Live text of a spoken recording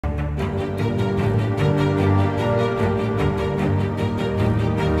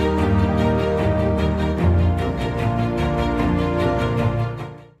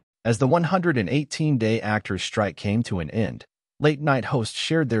As the 118-day actors' strike came to an end, late-night hosts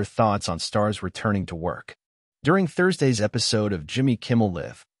shared their thoughts on stars returning to work. During Thursday's episode of Jimmy Kimmel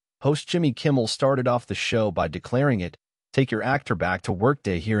Live, host Jimmy Kimmel started off the show by declaring it, "Take your actor back to work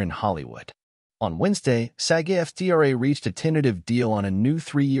day here in Hollywood." On Wednesday, SAG-AFTRA reached a tentative deal on a new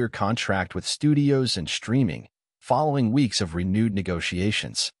 3-year contract with studios and streaming, following weeks of renewed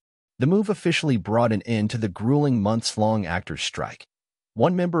negotiations. The move officially brought an end to the grueling months-long actors' strike.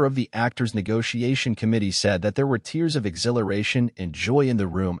 One member of the actors' negotiation committee said that there were tears of exhilaration and joy in the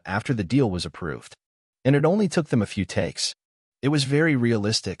room after the deal was approved. And it only took them a few takes. "It was very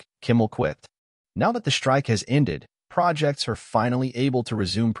realistic," Kimmel quipped. Now that the strike has ended, projects are finally able to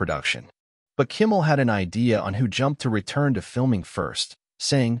resume production. But Kimmel had an idea on who jumped to return to filming first,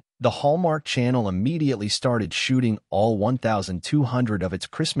 saying, "The Hallmark Channel immediately started shooting all 1,200 of its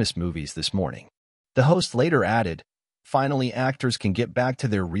Christmas movies this morning." The host later added, "Finally, actors can get back to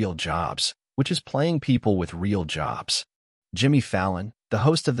their real jobs, which is playing people with real jobs." Jimmy Fallon, the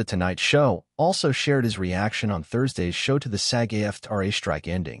host of The Tonight Show, also shared his reaction on Thursday's show to the SAG-AFTRA strike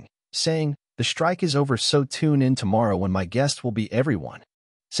ending, saying, "The strike is over, so tune in tomorrow when my guest will be everyone."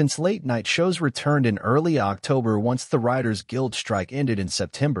 Since late-night shows returned in early October once the Writers Guild strike ended in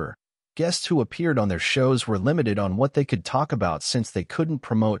September, guests who appeared on their shows were limited on what they could talk about since they couldn't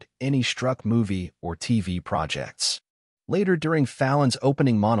promote any struck movie or TV projects. Later during Fallon's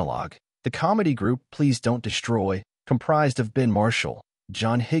opening monologue, the comedy group Please Don't Destroy, comprised of Ben Marshall,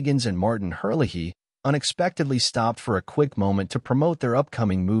 John Higgins, and Martin Herlihy, unexpectedly stopped for a quick moment to promote their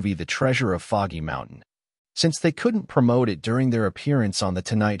upcoming movie The Treasure of Foggy Mountain, since they couldn't promote it during their appearance on The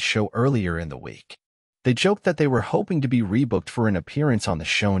Tonight Show earlier in the week. They joked that they were hoping to be rebooked for an appearance on the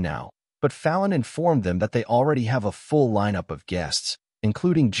show now, but Fallon informed them that they already have a full lineup of guests,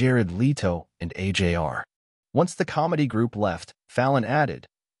 including Jared Leto and AJR. Once the comedy group left, Fallon added,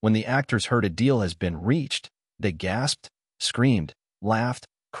 "When the actors heard a deal has been reached, they gasped, screamed, laughed,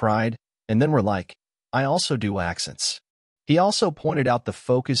 cried, and then were like, 'I also do accents.'" He also pointed out the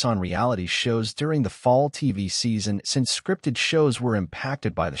focus on reality shows during the fall TV season since scripted shows were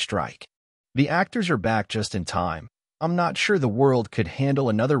impacted by the strike. "The actors are back just in time. I'm not sure the world could handle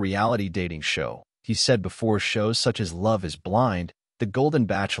another reality dating show," he said before shows such as Love is Blind, The Golden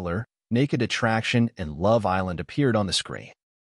Bachelor, Naked Attraction, and Love Island appeared on the screen.